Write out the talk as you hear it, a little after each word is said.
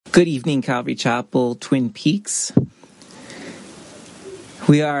Good evening, Calvary Chapel, Twin Peaks.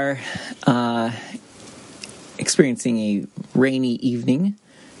 We are experiencing a rainy evening,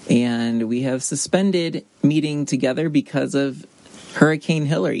 and we have suspended meeting together because of Hurricane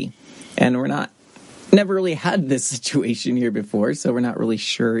Hilary. And never really had this situation here before, so we're not really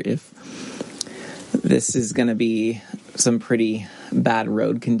sure if this is going to be some pretty bad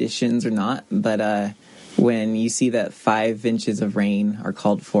road conditions or not. But when you see that 5 inches of rain are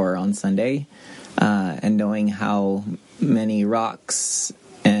called for on Sunday, and knowing how many rocks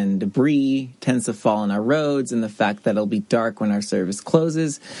and debris tends to fall on our roads, and the fact that it'll be dark when our service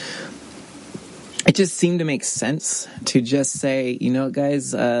closes, it just seemed to make sense to just say,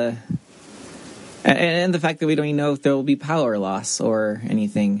 guys, and the fact that we don't even know if there will be power loss or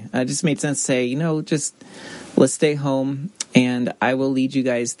anything, it just made sense to say, just let's stay home, and I will lead you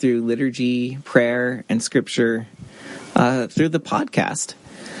guys through liturgy, prayer, and scripture through the podcast.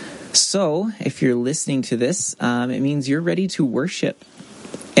 So if you're listening to this, it means you're ready to worship.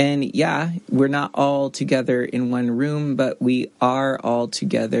 And yeah, we're not all together in one room, but we are all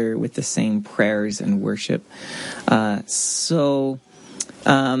together with the same prayers and worship. So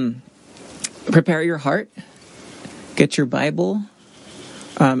prepare your heart, get your Bible.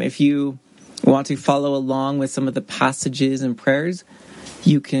 If you want to follow along with some of the passages and prayers,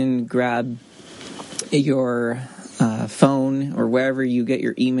 you can grab your phone or wherever you get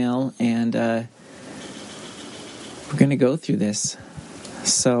your email, and we're going to go through this.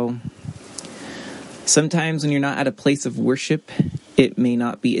 So sometimes when you're not at a place of worship, it may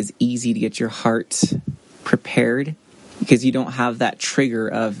not be as easy to get your heart prepared, because you don't have that trigger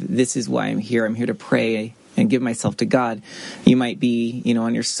of, this is why I'm here to pray and give myself to God. You might be,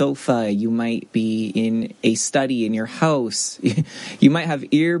 on your sofa. You might be in a study in your house. You might have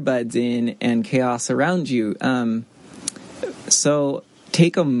earbuds in and chaos around you. So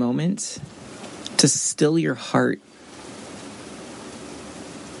take a moment to still your heart.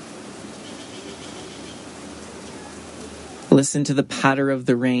 Listen to the patter of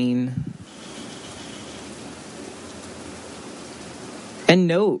the rain. And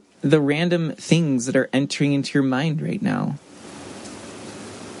note the random things that are entering into your mind right now.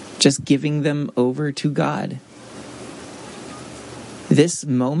 Just giving them over to God. This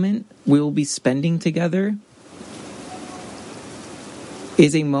moment we will be spending together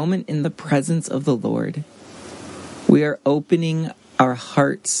is a moment in the presence of the Lord. We are opening our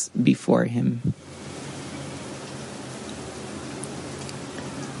hearts before Him.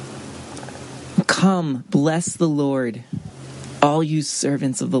 Come, bless the Lord, all you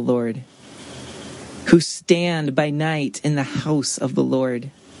servants of the Lord, who stand by night in the house of the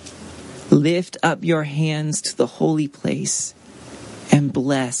Lord. Lift up your hands to the holy place and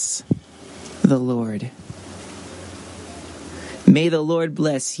bless the Lord. May the Lord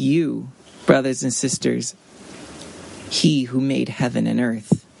bless you, brothers and sisters, He who made heaven and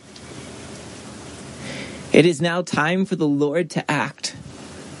earth. It is now time for the Lord to act.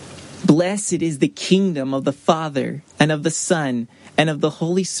 Blessed is the kingdom of the Father, and of the Son, and of the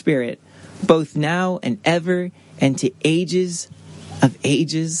Holy Spirit, both now and ever, and to ages of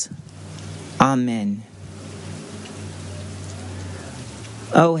ages. Amen.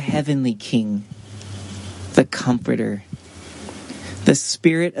 O heavenly King, the Comforter, the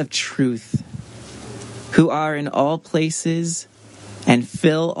Spirit of truth, who are in all places and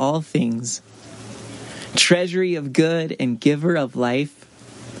fill all things, treasury of good and giver of life,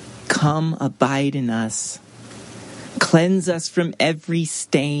 come abide in us. Cleanse us from every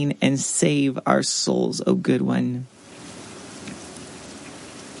stain and save our souls, O good one.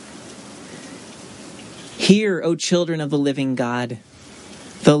 Hear, O children of the living God.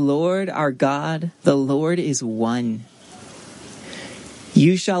 The Lord our God, the Lord is one.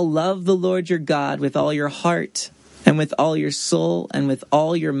 You shall love the Lord your God with all your heart, and with all your soul, and with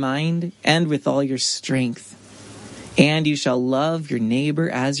all your mind, and with all your strength. And you shall love your neighbor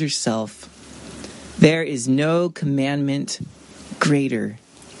as yourself. There is no commandment greater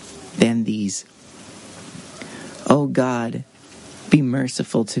than these. O God, be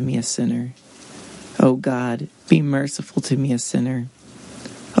merciful to me, a sinner. O God, be merciful to me, a sinner.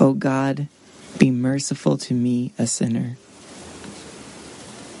 O God, be merciful to me, a sinner.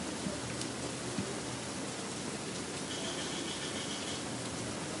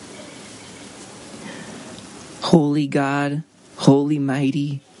 Holy God, holy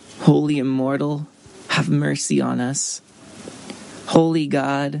mighty, holy immortal, have mercy on us. Holy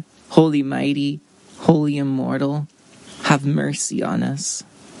God, holy mighty, holy immortal, have mercy on us.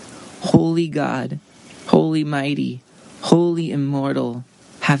 Holy God, holy mighty, holy immortal,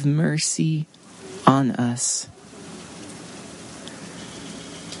 have mercy on us.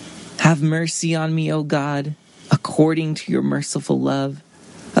 Have mercy on me, O God, according to your merciful love,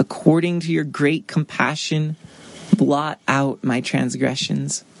 according to your great compassion. Blot out my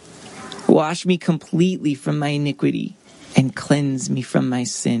transgressions. Wash me completely from my iniquity and cleanse me from my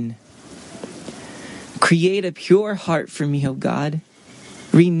sin. Create a pure heart for me, O God.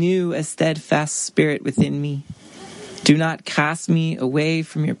 Renew a steadfast spirit within me. Do not cast me away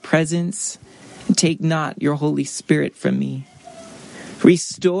from your presence, and take not your Holy Spirit from me.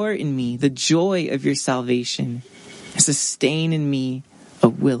 Restore in me the joy of your salvation, and sustain in me a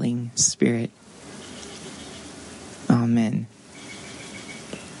willing spirit. Amen.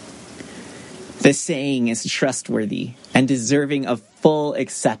 The saying is trustworthy and deserving of full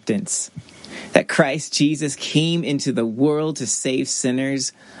acceptance, that Christ Jesus came into the world to save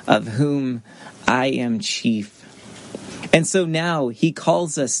sinners, of whom I am chief. And so now he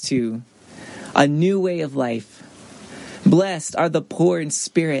calls us to a new way of life. Blessed are the poor in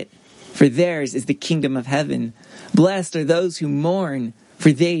spirit, for theirs is the kingdom of heaven. Blessed are those who mourn,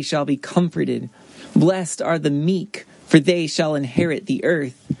 for they shall be comforted. Blessed are the meek, for they shall inherit the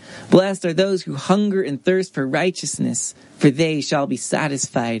earth. Blessed are those who hunger and thirst for righteousness, for they shall be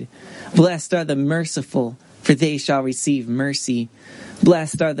satisfied. Blessed are the merciful, for they shall receive mercy.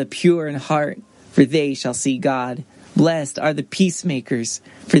 Blessed are the pure in heart, for they shall see God. Blessed are the peacemakers,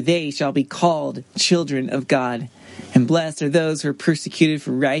 for they shall be called children of God. And blessed are those who are persecuted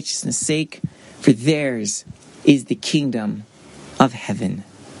for righteousness' sake, for theirs is the kingdom of heaven.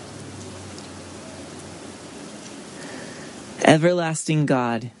 Everlasting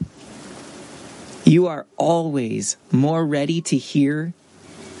God, you are always more ready to hear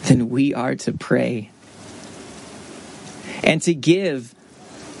than we are to pray, and to give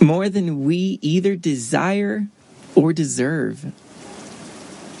more than we either desire or deserve.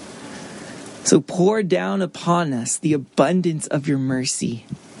 So pour down upon us the abundance of your mercy,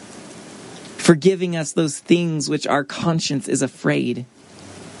 forgiving us those things which our conscience is afraid,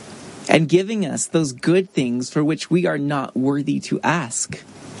 and giving us those good things for which we are not worthy to ask,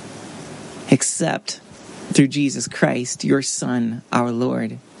 except through Jesus Christ, your Son, our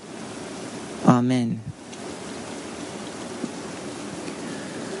Lord. Amen.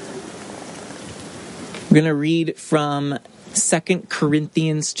 We're going to read from 2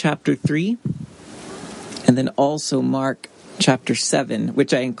 Corinthians chapter 3, and then also Mark chapter 7,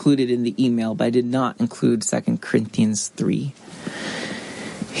 which I included in the email, but I did not include 2 Corinthians 3.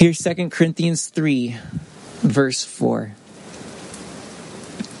 Here's 2 Corinthians 3, verse 4.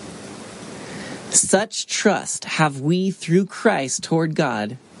 Such trust have we through Christ toward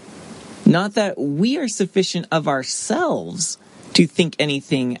God, not that we are sufficient of ourselves to think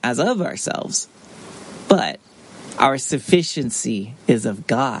anything as of ourselves, but our sufficiency is of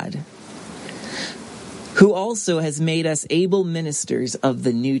God, who also has made us able ministers of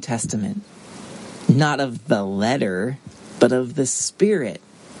the New Testament, not of the letter, but of the Spirit.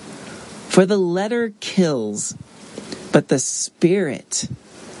 For the letter kills, but the Spirit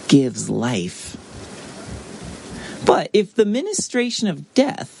gives life. But if the ministration of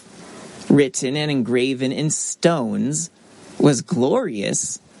death, written and engraven in stones, was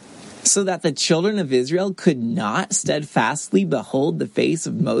glorious, so that the children of Israel could not steadfastly behold the face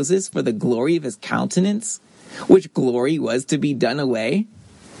of Moses for the glory of his countenance, which glory was to be done away,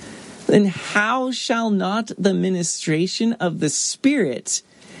 then how shall not the ministration of the Spirit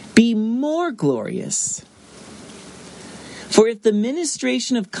be more glorious? For if the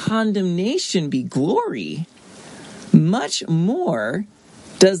ministration of condemnation be glory, much more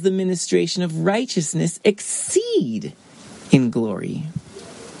does the ministration of righteousness exceed in glory.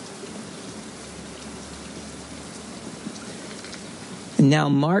 Now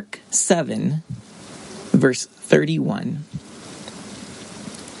Mark 7, verse 31.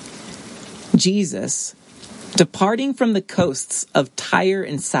 Jesus, departing from the coasts of Tyre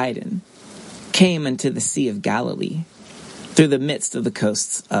and Sidon, came unto the Sea of Galilee, through the midst of the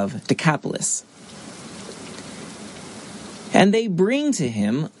coasts of Decapolis. And they bring to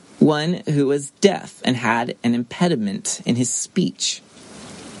him one who was deaf and had an impediment in his speech.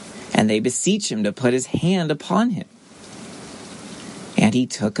 And they beseech him to put his hand upon him. And he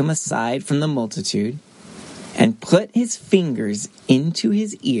took him aside from the multitude, and put his fingers into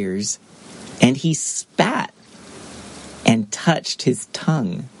his ears, and he spat, and touched his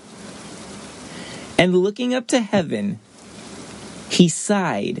tongue. And looking up to heaven, he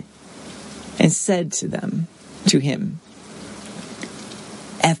sighed, and said to him,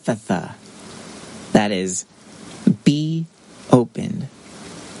 Ephphatha, that is, be opened.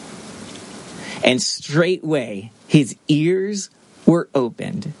 And straightway his ears were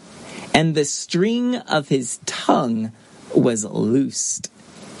opened, and the string of his tongue was loosed,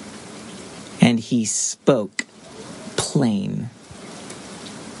 and he spoke plain.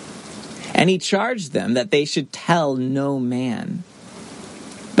 And he charged them that they should tell no man.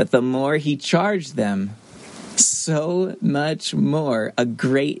 But the more he charged them, so much more, a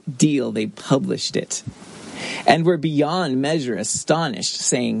great deal they published it, and were beyond measure astonished,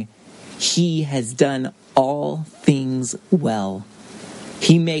 saying, He has done all things well.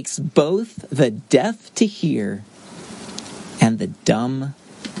 He makes both the deaf to hear and the dumb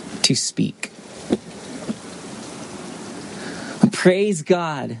to speak. Praise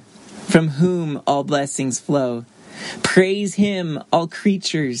God, from whom all blessings flow. Praise him, all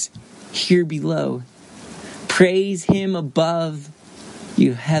creatures here below. Praise him above,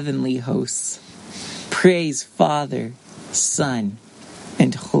 you heavenly hosts. Praise Father, Son,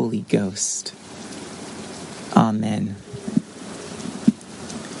 and Holy Ghost. Amen.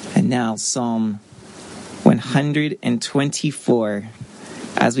 And now Psalm 124,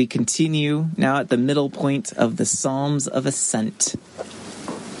 as we continue now at the middle point of the Psalms of Ascent.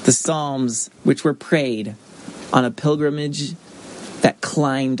 The Psalms which were prayed on a pilgrimage that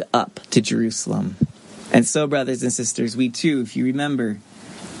climbed up to Jerusalem. And so, brothers and sisters, we too, if you remember,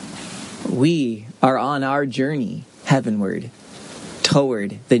 we are on our journey heavenward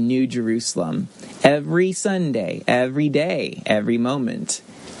toward the New Jerusalem. Every Sunday, every day, every moment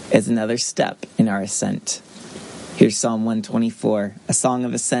is another step in our ascent. Here's Psalm 124, a song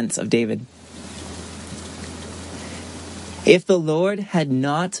of ascent of David. If the Lord had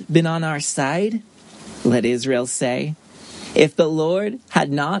not been on our side, let Israel say, if the Lord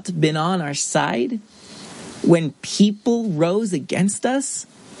had not been on our side, when people rose against us,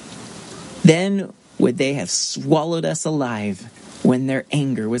 then would they have swallowed us alive when their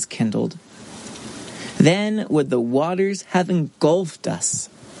anger was kindled. Then would the waters have engulfed us,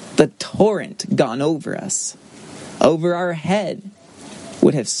 the torrent gone over us. Over our head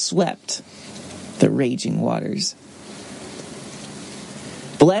would have swept the raging waters.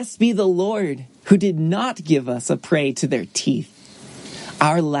 Blessed be the Lord, who did not give us a prey to their teeth.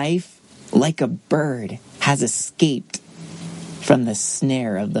 Our life, like a bird, has escaped from the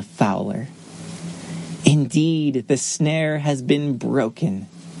snare of the fowler. Indeed, the snare has been broken,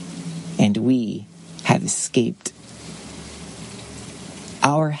 and we have escaped.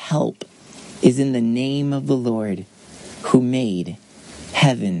 Our help is in the name of the Lord, who made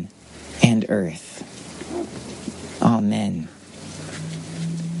heaven and earth. Amen.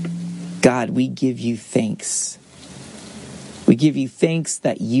 God, we give you thanks. We give you thanks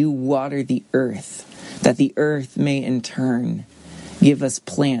that you water the earth, that the earth may in turn give us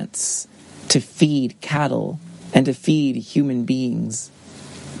plants to feed cattle and to feed human beings.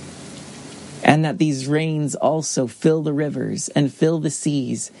 And that these rains also fill the rivers and fill the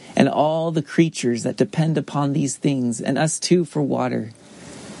seas and all the creatures that depend upon these things, and us too for water.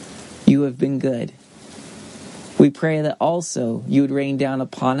 You have been good. We pray that also you would rain down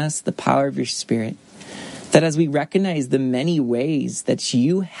upon us the power of your Spirit, that as we recognize the many ways that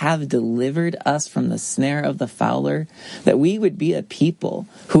you have delivered us from the snare of the fowler, that we would be a people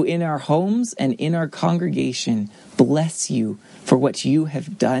who in our homes and in our congregation bless you for what you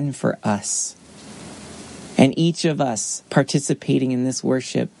have done for us. And each of us participating in this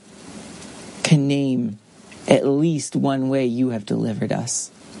worship can name at least one way you have delivered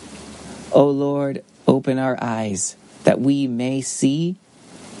us. O Lord, open our eyes that we may see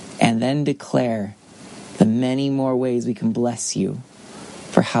and then declare the many more ways we can bless you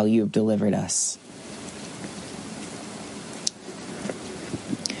for how you have delivered us.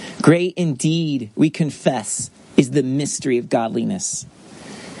 Great indeed, we confess, is the mystery of godliness.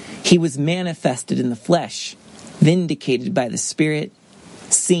 He was manifested in the flesh, vindicated by the Spirit,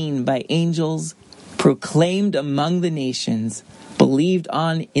 seen by angels, proclaimed among the nations, believed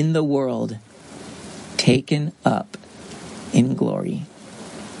on in the world, taken up in glory.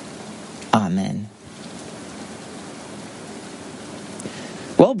 Amen.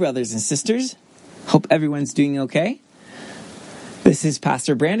 Well, brothers and sisters, hope everyone's doing okay. This is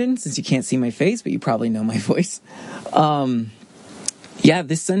Pastor Brandon, since you can't see my face, but you probably know my voice.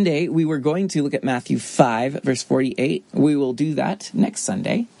 This Sunday, we were going to look at Matthew 5, verse 48. We will do that next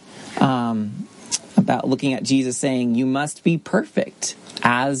Sunday, about looking at Jesus saying, you must be perfect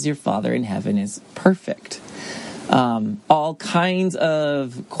as your Father in heaven is perfect. All kinds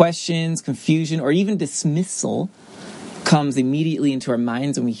of questions, confusion, or even dismissal comes immediately into our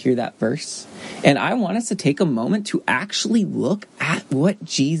minds when we hear that verse. And I want us to take a moment to actually look at what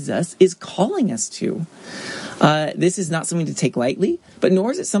Jesus is calling us to. This is not something to take lightly, but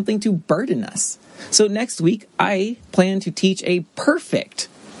nor is it something to burden us. So next week, I plan to teach a perfect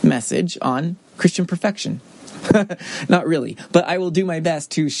message on Christian perfection. Not really, but I will do my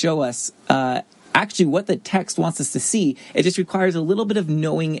best to show us actually what the text wants us to see. It just requires a little bit of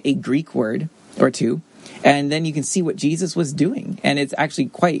knowing a Greek word or two, and then you can see what Jesus was doing. And it's actually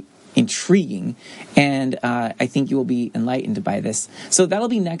quite intriguing, and I think you will be enlightened by this. So that'll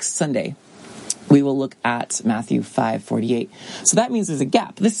be next Sunday. We will look at Matthew 5:48. So that means there's a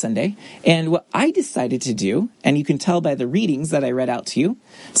gap this Sunday. And what I decided to do, and you can tell by the readings that I read out to you,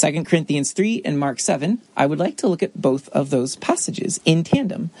 2 Corinthians 3 and Mark 7, I would like to look at both of those passages in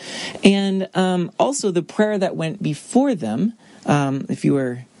tandem. And also the prayer that went before them, if you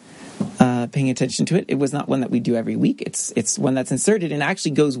were paying attention to it, it was not one that we do every week. It's one that's inserted and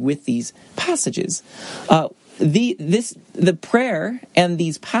actually goes with these passages. The prayer and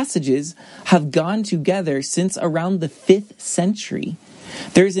these passages have gone together since around the 5th century.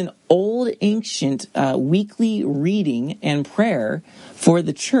 There's an old ancient weekly reading and prayer for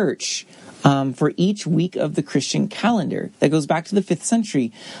the church for each week of the Christian calendar that goes back to the 5th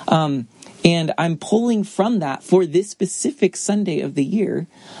century. And I'm pulling from that for this specific Sunday of the year,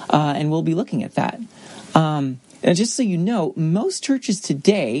 and we'll be looking at that. And just so you know, most churches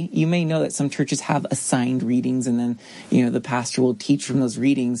today, you may know that some churches have assigned readings, and then, the pastor will teach from those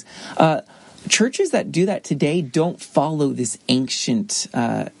readings. Churches that do that today don't follow this ancient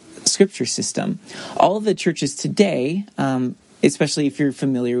scripture system. All of the churches today, especially if you're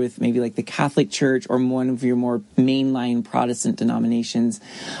familiar with maybe like the Catholic Church or one of your more mainline Protestant denominations,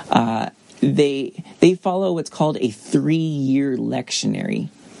 they follow what's called a 3-year lectionary.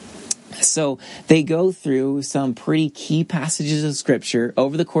 So they go through some pretty key passages of Scripture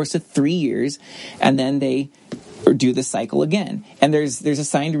over the course of 3 years, and then they do the cycle again. And there's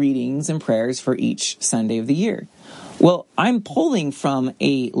assigned readings and prayers for each Sunday of the year. Well, I'm pulling from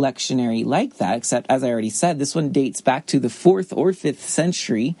a lectionary like that, except, as I already said, this one dates back to the 4th or 5th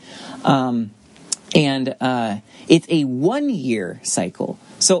century, and it's a 1-year cycle.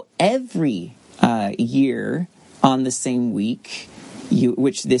 So every year on the same week,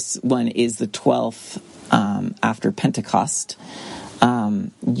 which this one is the 12th after Pentecost,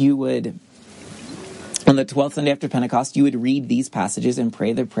 you would, on the 12th Sunday after Pentecost, you would read these passages and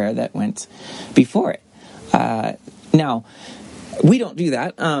pray the prayer that went before it. Now, we don't do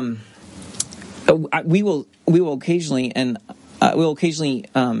that. We will occasionally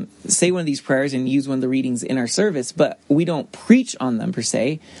say one of these prayers and use one of the readings in our service, but we don't preach on them per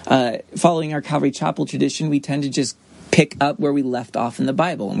se. Following our Calvary Chapel tradition, we tend to just pick up where we left off in the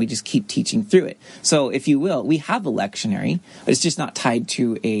Bible, and we just keep teaching through it. So, if you will, we have a lectionary, but it's just not tied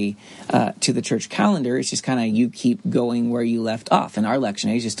to to the church calendar. It's just kind of you keep going where you left off, and our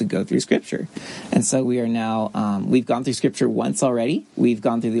lectionary is just to go through Scripture. And so we are now, we've gone through Scripture once already. We've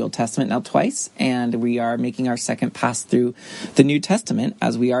gone through the Old Testament now twice, and we are making our second pass through the New Testament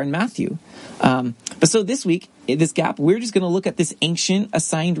as we are in Matthew. But so this week, this gap, we're just going to look at this ancient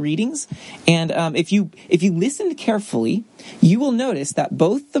assigned readings. And if you listened carefully, you will notice that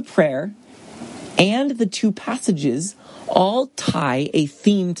both the prayer and the two passages all tie a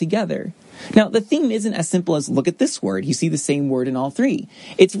theme together. Now, the theme isn't as simple as look at this word. You see the same word in all three.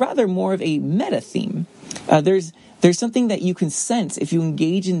 It's rather more of a meta theme. There's something that you can sense if you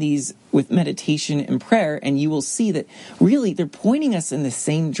engage in these with meditation and prayer, and you will see that really they're pointing us in the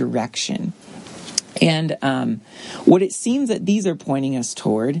same direction. And what it seems that these are pointing us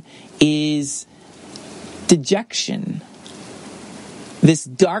toward is dejection, this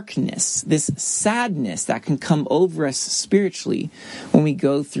darkness, this sadness that can come over us spiritually when we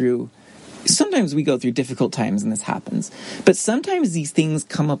go through. Sometimes we go through difficult times and this happens, but sometimes these things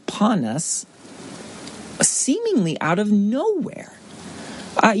come upon us seemingly out of nowhere.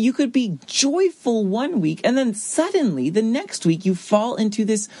 You could be joyful one week, and then suddenly the next week you fall into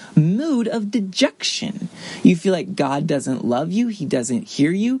this mood of dejection. You feel like God doesn't love you, He doesn't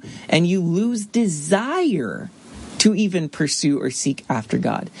hear you, and you lose desire to even pursue or seek after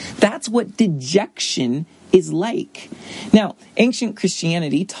God. That's what dejection is like. Now, ancient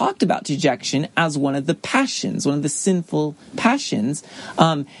Christianity talked about dejection as one of the passions, one of the sinful passions.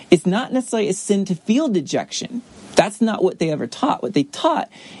 It's not necessarily a sin to feel dejection. That's not what they ever taught. What they taught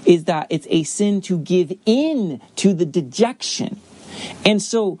is that it's a sin to give in to the dejection. And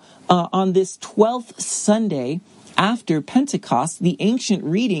so on this 12th Sunday after Pentecost, the ancient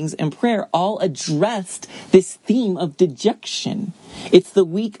readings and prayer all addressed this theme of dejection. It's the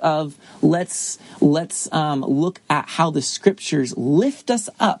week of let's look at how the Scriptures lift us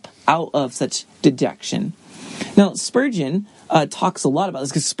up out of such dejection. Now, Spurgeon talks a lot about this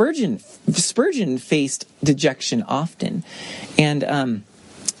because Spurgeon faced dejection often, and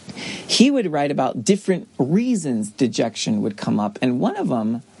he would write about different reasons dejection would come up, and one of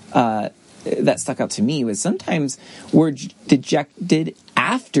them that stuck out to me was sometimes we're dejected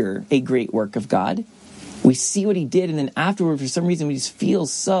after a great work of God. We see what he did, and then afterward, for some reason, we just feel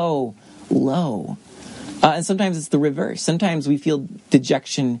so low. And sometimes it's the reverse. Sometimes we feel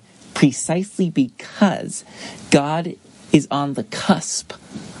dejection precisely because God is on the cusp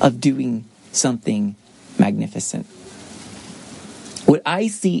of doing something magnificent. What I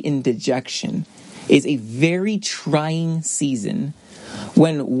see in dejection is a very trying season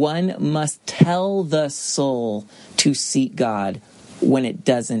when one must tell the soul to seek God when it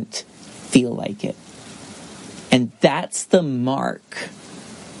doesn't feel like it. And that's the mark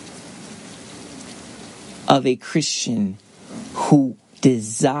of a Christian who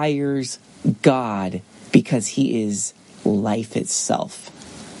desires God because he is life itself.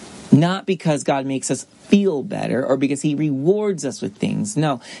 Not because God makes us feel better or because he rewards us with things.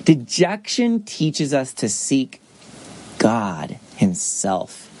 No, dejection teaches us to seek God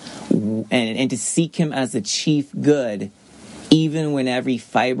himself and to seek him as the chief good, even when every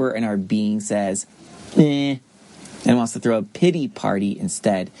fiber in our being says, and wants to throw a pity party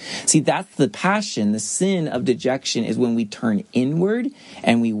instead. See, that's the passion. The sin of dejection is when we turn inward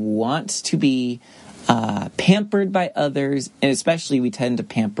and we want to be pampered by others, and especially we tend to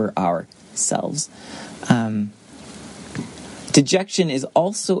pamper ourselves. Dejection is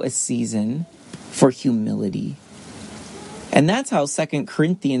also a season for humility. And that's how 2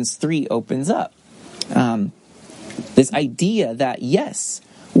 Corinthians 3 opens up. This idea that, yes,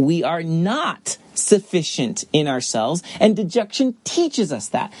 we are not sufficient in ourselves, and dejection teaches us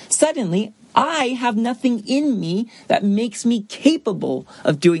that. Suddenly, I have nothing in me that makes me capable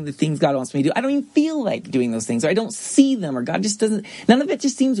of doing the things God wants me to do. I don't even feel like doing those things, or I don't see them, or God just doesn't, none of it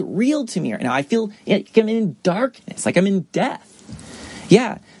just seems real to me right now. I feel like I'm in darkness, like I'm in death.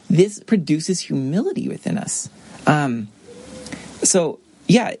 Yeah, this produces humility within us. So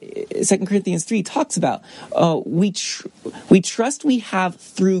 2 Corinthians 3 talks about we trust we have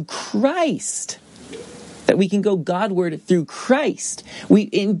through Christ, that we can go Godward through Christ.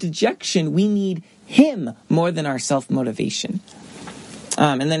 In dejection, we need him more than our self-motivation.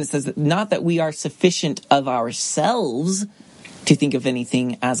 And then it says that not that we are sufficient of ourselves to think of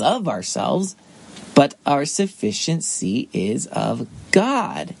anything as of ourselves, but our sufficiency is of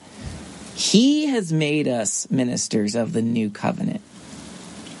God. He has made us ministers of the new covenant.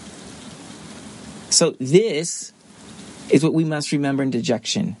 So this is what we must remember in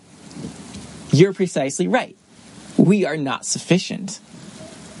dejection. You're precisely right. We are not sufficient.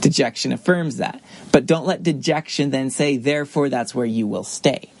 Dejection affirms that. But don't let dejection then say, therefore, that's where you will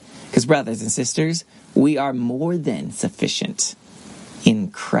stay. Because brothers and sisters, we are more than sufficient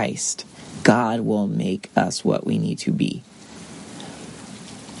in Christ. God will make us what we need to be.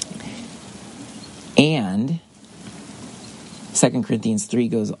 And 2 Corinthians 3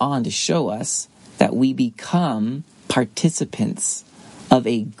 goes on to show us that we become participants of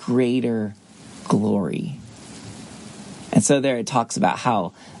a greater glory. And so there it talks about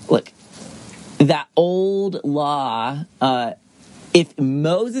how, look, that old law, if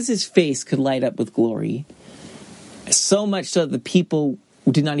Moses' face could light up with glory, so much so that the people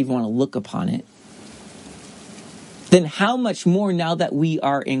did not even want to look upon it, then how much more now that we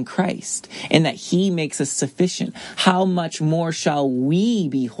are in Christ and that he makes us sufficient, how much more shall we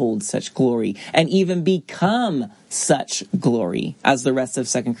behold such glory and even become such glory, as the rest of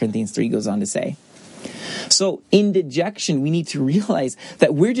 2 Corinthians 3 goes on to say. So in dejection, we need to realize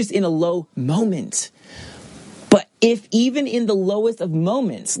that we're just in a low moment. But if even in the lowest of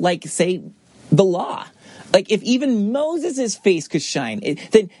moments, like say the law, like if even Moses' face could shine,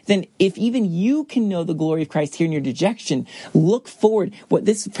 then if even you can know the glory of Christ here in your dejection, look forward. What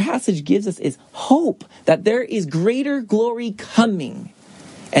this passage gives us is hope that there is greater glory coming.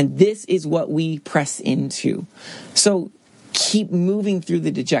 And this is what we press into. So keep moving through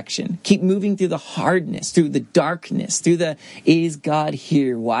the dejection. Keep moving through the hardness, through the darkness, through the, is God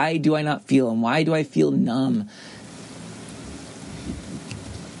here? Why do I not feel him? Why do I feel numb?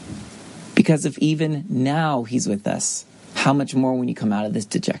 Because if even now he's with us, how much more when you come out of this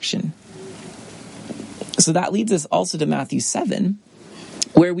dejection? So that leads us also to Matthew 7,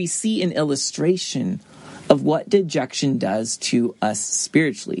 where we see an illustration of what dejection does to us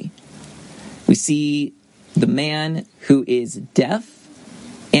spiritually. We see the man who is deaf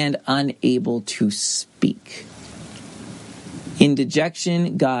and unable to speak. In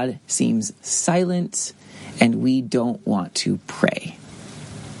dejection, God seems silent, and we don't want to pray.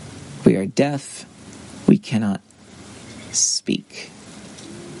 We are deaf, we cannot speak.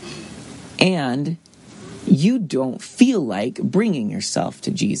 And you don't feel like bringing yourself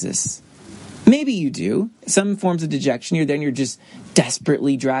to Jesus. Maybe you do. Some forms of dejection, you're there and you're just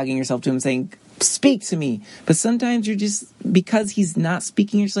desperately dragging yourself to him saying, speak to me. But sometimes you're just, because he's not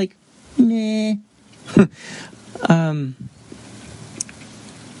speaking, you're just like, meh.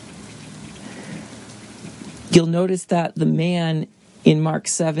 You'll notice that the man in Mark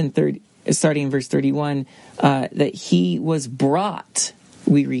 7, starting in verse 31, that he was brought,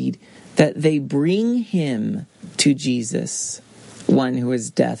 we read, that they bring him to Jesus, one who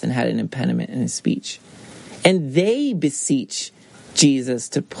was deaf and had an impediment in his speech. And they beseech Jesus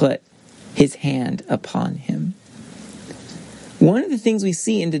to put his hand upon him. One of the things we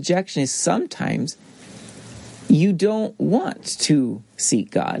see in dejection is sometimes you don't want to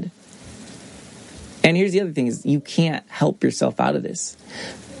seek God. And here's the other thing, is you can't help yourself out of this.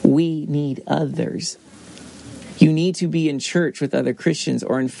 We need others. You need to be in church with other Christians,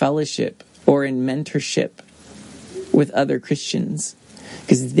 or in fellowship, or in mentorship with other Christians,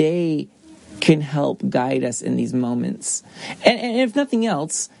 because they can help guide us in these moments. And if nothing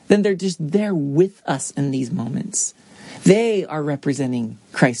else, then they're just there with us in these moments. They are representing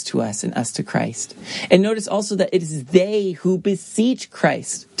Christ to us and us to Christ. And notice also that it is they who beseech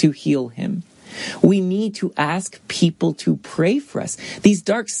Christ to heal him. We need to ask people to pray for us. These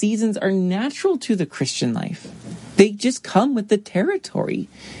dark seasons are natural to the Christian life. They just come with the territory.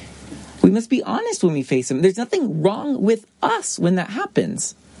 We must be honest when we face them. There's nothing wrong with us when that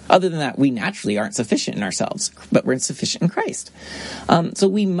happens. Other than that, we naturally aren't sufficient in ourselves, but we're sufficient in Christ. So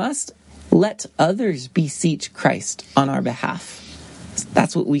we must let others beseech Christ on our behalf.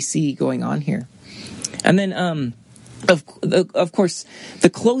 That's what we see going on here. And then, of course, the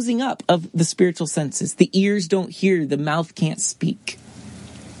closing up of the spiritual senses. The ears don't hear, the mouth can't speak.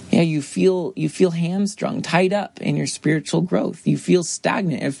 Yeah, you feel hamstrung, tied up in your spiritual growth. You feel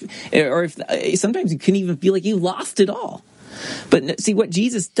stagnant, if sometimes you can even feel like you lost it all. But see, what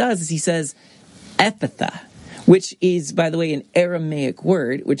Jesus does is he says, Ephphatha, which is, by the way, an Aramaic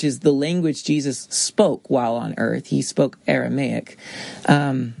word, which is the language Jesus spoke while on earth. He spoke Aramaic,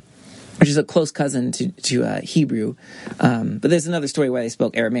 which is a close cousin to Hebrew. But there's another story why they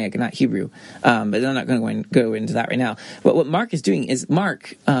spoke Aramaic and not Hebrew. But I'm not going to go into that right now. But what Mark is doing is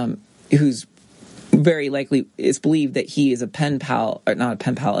who's very likely, it's believed that he is a pen pal, or not a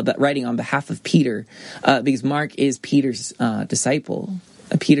pen pal, but writing on behalf of Peter, because Mark is Peter's disciple.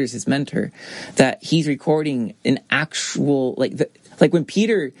 Peter's his mentor, that he's recording an actual, like when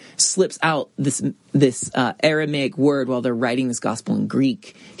Peter slips out this Aramaic word while they're writing this gospel in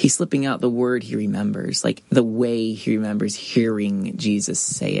Greek, he's slipping out the word he remembers, like the way he remembers hearing Jesus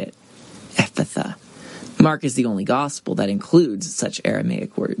say it. Ephphatha. Mark is the only gospel that includes such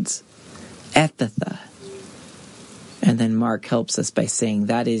Aramaic words. Ephphatha. And then Mark helps us by saying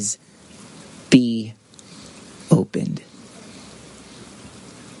that is, be opened.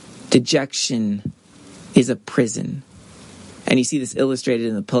 Dejection is a prison. And you see this illustrated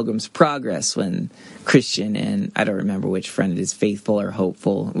in the Pilgrim's Progress when Christian and, I don't remember which friend it is, Faithful or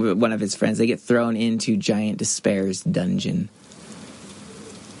Hopeful, one of his friends, they get thrown into Giant Despair's dungeon.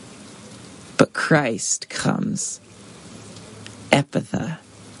 But Christ comes. Ephphatha.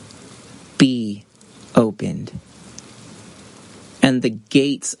 Be opened. And the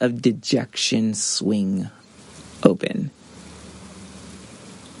gates of dejection swing open.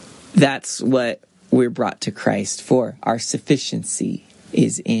 That's what we're brought to Christ for. Our sufficiency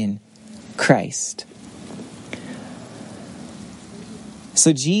is in Christ.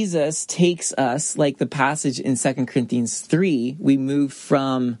 So Jesus takes us, like the passage in 2 Corinthians 3, we move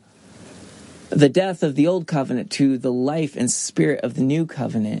from the death of the old covenant to the life and spirit of the new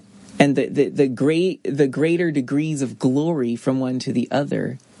covenant, and the greater degrees of glory from one to the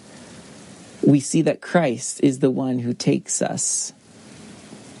other. We see that Christ is the one who takes us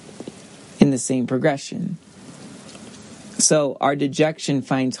in the same progression. So our dejection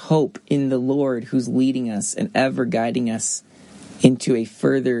finds hope in the Lord who's leading us and ever guiding us into a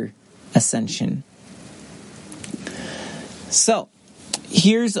further ascension. So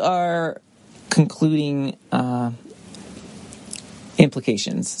here's our concluding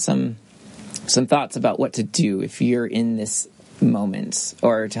implications, some thoughts about what to do if you're in this moment,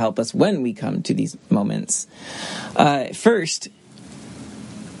 or to help us when we come to these moments. First,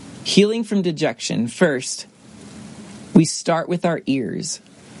 healing from dejection. First, we start with our ears.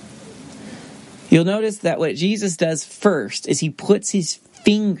 You'll notice that what Jesus does first is he puts his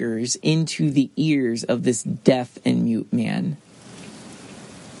fingers into the ears of this deaf and mute man.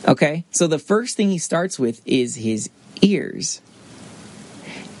 Okay? So the first thing he starts with is his ears.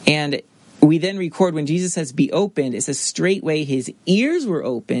 And we then record when Jesus says be opened, it says straightway his ears were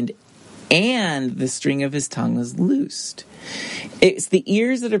opened and the string of his tongue was loosed. It's the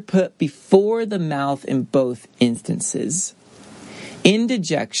ears that are put before the mouth in both instances. In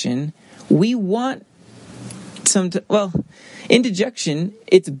dejection, we want in dejection,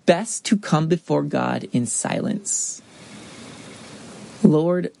 it's best to come before God in silence.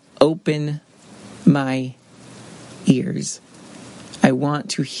 Lord, open my ears. I want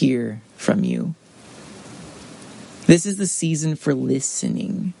to hear from you. This is the season for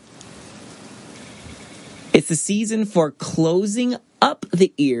listening. It's the season for closing up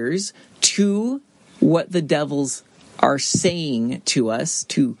the ears to what the devils are saying to us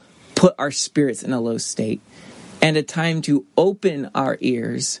to put our spirits in a low state, and a time to open our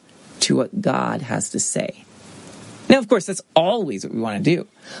ears to what God has to say. Now, of course, that's always what we want to do,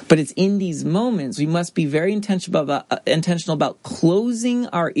 but it's in these moments we must be very intentional about closing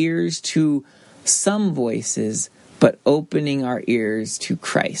our ears to some voices, but opening our ears to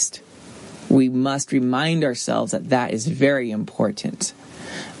Christ. We must remind ourselves that is very important.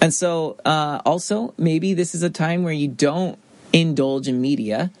 And so, also, maybe this is a time where you don't indulge in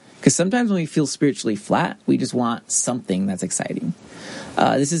media, because sometimes when we feel spiritually flat, we just want something that's exciting.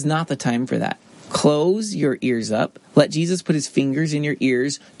 This is not the time for that. Close your ears up. Let Jesus put his fingers in your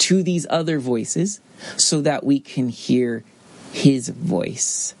ears to these other voices so that we can hear his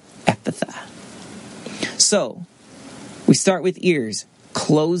voice. Epitha. So, we start with ears.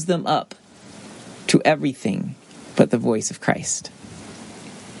 Close them up to everything but the voice of Christ.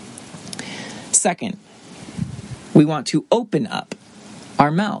 Second, we want to open up our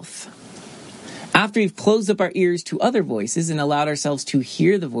mouth. After we've closed up our ears to other voices and allowed ourselves to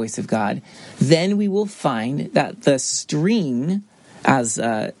hear the voice of God, then we will find that the string, as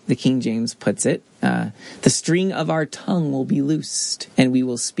the King James puts it, the string of our tongue will be loosed and we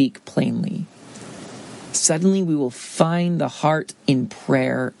will speak plainly. Suddenly we will find the heart in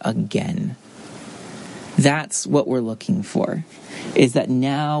prayer again. That's what we're looking for, is that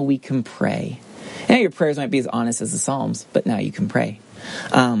now we can pray. Now your prayers might be as honest as the Psalms, but now you can pray.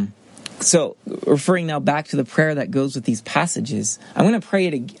 So referring now back to the prayer that goes with these passages, I'm going to pray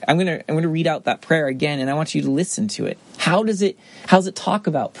it. I'm going to read out that prayer again, and I want you to listen to it. How does it talk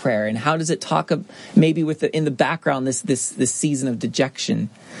about prayer, and how does it talk maybe in the background this season of dejection?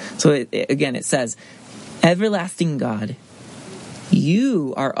 So it says, "Everlasting God,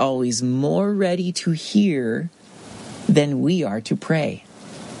 you are always more ready to hear than we are to pray,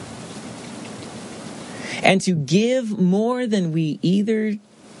 and to give more than we either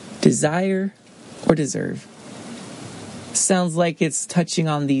desire or deserve." Sounds like it's touching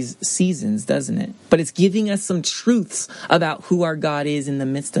on these seasons, doesn't it? But it's giving us some truths about who our God is in the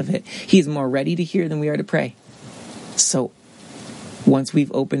midst of it. He is more ready to hear than we are to pray. So once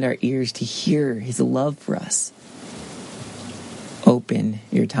we've opened our ears to hear his love for us, open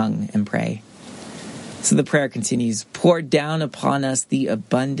your tongue and pray. So the prayer continues, "Pour down upon us the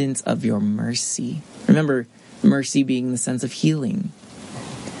abundance of your mercy." Remember, mercy being the sense of healing.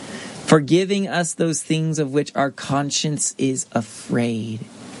 "Forgiving us those things of which our conscience is afraid."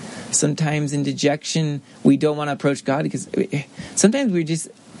 Sometimes in dejection, we don't want to approach God because sometimes we just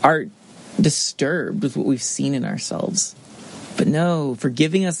are disturbed with what we've seen in ourselves. But no,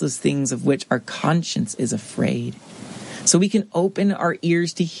 forgiving us those things of which our conscience is afraid. So we can open our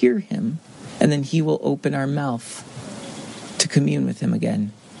ears to hear him, and then he will open our mouth to commune with him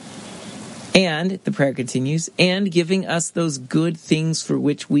again. And, the prayer continues, "and giving us those good things for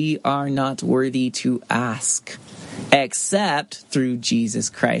which we are not worthy to ask, except through Jesus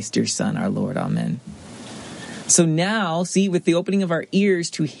Christ, your Son, our Lord. Amen." So now, see, with the opening of our ears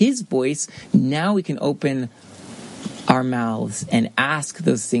to his voice, now we can open our mouths and ask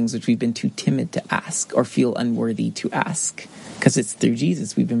those things which we've been too timid to ask or feel unworthy to ask. Because it's through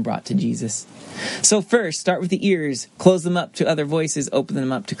Jesus we've been brought to Jesus. So first, start with the ears, close them up to other voices, open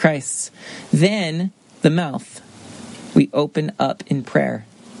them up to Christ's. Then, the mouth, we open up in prayer.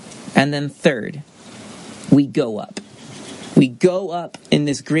 And then third, we go up. We go up in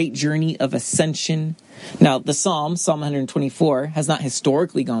this great journey of ascension. Now, the Psalm 124, has not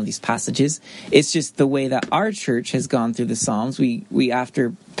historically gone these passages. It's just the way that our church has gone through the Psalms. We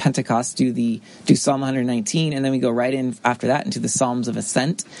after Pentecost do Psalm 119, and then we go right in after that into the Psalms of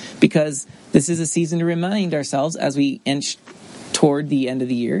Ascent, because this is a season to remind ourselves as we inch toward the end of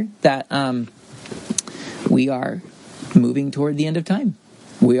the year that we are moving toward the end of time.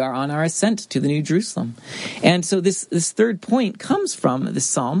 We are on our ascent to the New Jerusalem. And so this third point comes from the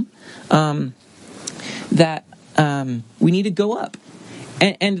Psalm that we need to go up.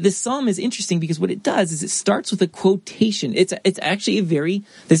 And this Psalm is interesting because what it does is it starts with a quotation. It's actually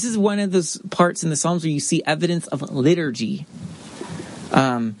this is one of those parts in the Psalms where you see evidence of liturgy.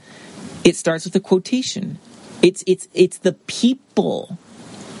 it starts with a quotation. It's the people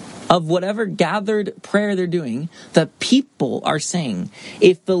of whatever gathered prayer they're doing. The people are saying,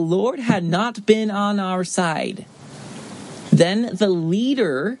 if the Lord had not been on our side, then the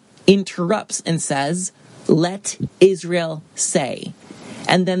leader interrupts and says, let Israel say.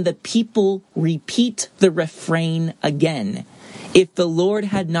 And then the people repeat the refrain again. If the Lord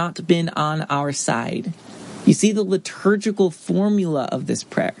had not been on our side. You see the liturgical formula of this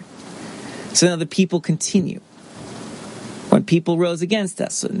prayer. So now the people continue. When people rose against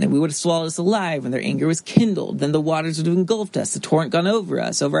us, and then we would have swallowed us alive, when their anger was kindled, then the waters would have engulfed us, the torrent gone over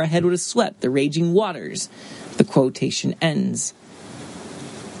us, over our head would have swept, the raging waters. The quotation ends.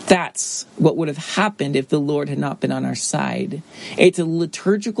 That's what would have happened if the Lord had not been on our side. It's a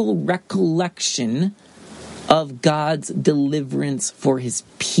liturgical recollection of God's deliverance for his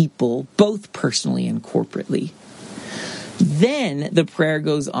people, both personally and corporately. Then the prayer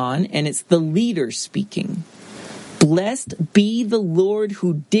goes on, and it's the leader speaking. Blessed be the Lord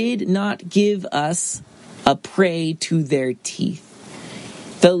who did not give us a prey to their teeth.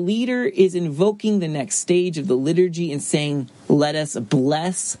 The leader is invoking the next stage of the liturgy and saying, let us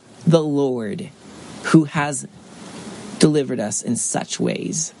bless the Lord who has delivered us in such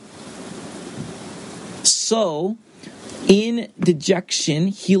ways. So, in dejection,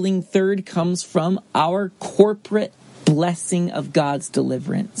 healing third comes from our corporate blessing of God's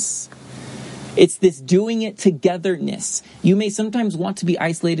deliverance. It's this doing it togetherness. You may sometimes want to be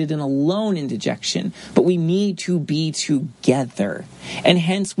isolated and alone in dejection, but we need to be together. And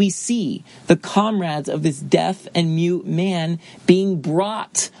hence we see the comrades of this deaf and mute man being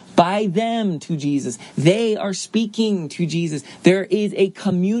brought by them to Jesus. They are speaking to Jesus. There is a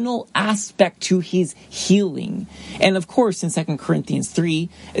communal aspect to his healing. And of course, in 2 Corinthians 3,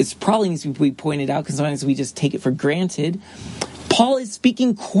 it probably needs to be pointed out because sometimes we just take it for granted. Paul is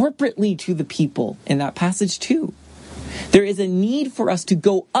speaking corporately to the people in that passage too. There is a need for us to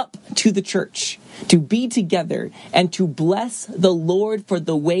go up to the church, to be together, and to bless the Lord for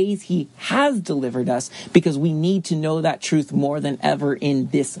the ways he has delivered us, because we need to know that truth more than ever in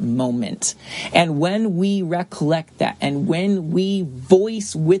this moment. And when we recollect that, and when we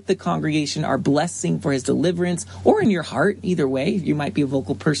voice with the congregation our blessing for his deliverance, or in your heart, either way, you might be a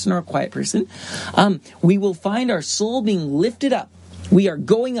vocal person or a quiet person, we will find our soul being lifted up. We are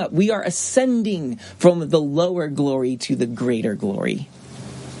going up. We are ascending from the lower glory to the greater glory.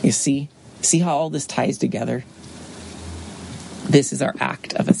 You see? See how all this ties together? This is our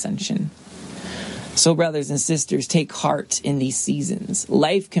act of ascension. So, brothers and sisters, take heart in these seasons.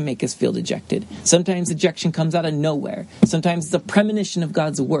 Life can make us feel dejected. Sometimes dejection comes out of nowhere. Sometimes it's a premonition of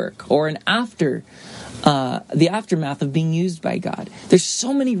God's work, or the aftermath of being used by God. There's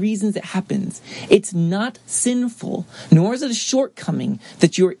so many reasons it happens. It's not sinful, nor is it a shortcoming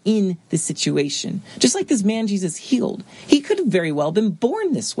that you're in this situation. Just like this man Jesus healed, he could have very well been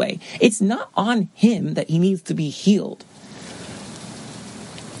born this way. It's not on him that he needs to be healed.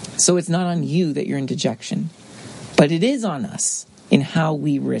 So it's not on you that you're in dejection, but it is on us in how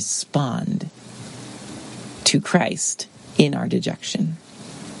we respond to Christ in our dejection.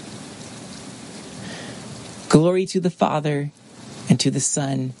 Glory to the Father, and to the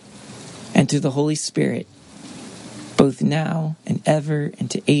Son, and to the Holy Spirit, both now and ever,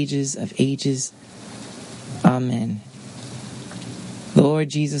 and to ages of ages. Amen. Lord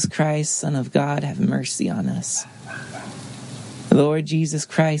Jesus Christ, Son of God, have mercy on us. Lord Jesus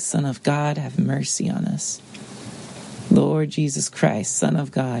Christ, Son of God, have mercy on us. Lord Jesus Christ, Son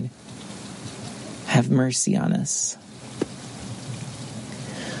of God, have mercy on us.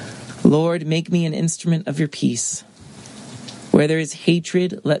 Lord, make me an instrument of your peace. Where there is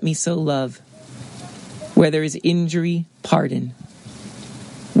hatred, let me sow love. Where there is injury, pardon.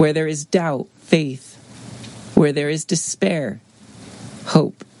 Where there is doubt, faith. Where there is despair,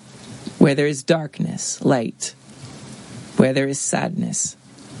 hope. Where there is darkness, light. Where there is sadness,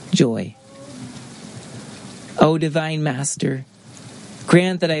 joy. O divine Master,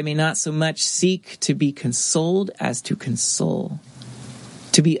 grant that I may not so much seek to be consoled as to console,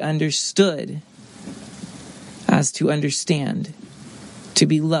 to be understood as to understand, to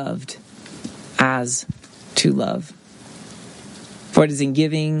be loved as to love. For it is in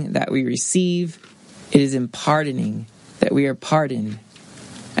giving that we receive, it is in pardoning that we are pardoned,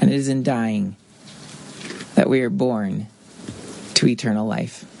 and it is in dying that we are born to eternal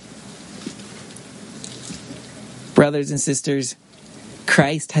life. Brothers and sisters,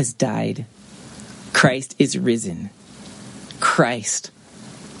 Christ has died. Christ is risen. Christ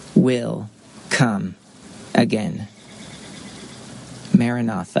will come again.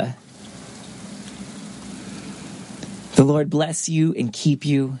 Maranatha. The Lord bless you and keep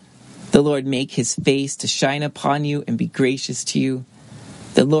you. The Lord make his face to shine upon you and be gracious to you.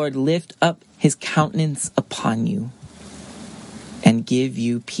 The Lord lift up his countenance upon you and give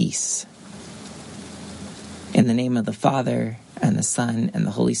you peace. In the name of the Father, and the Son, and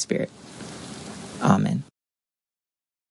the Holy Spirit.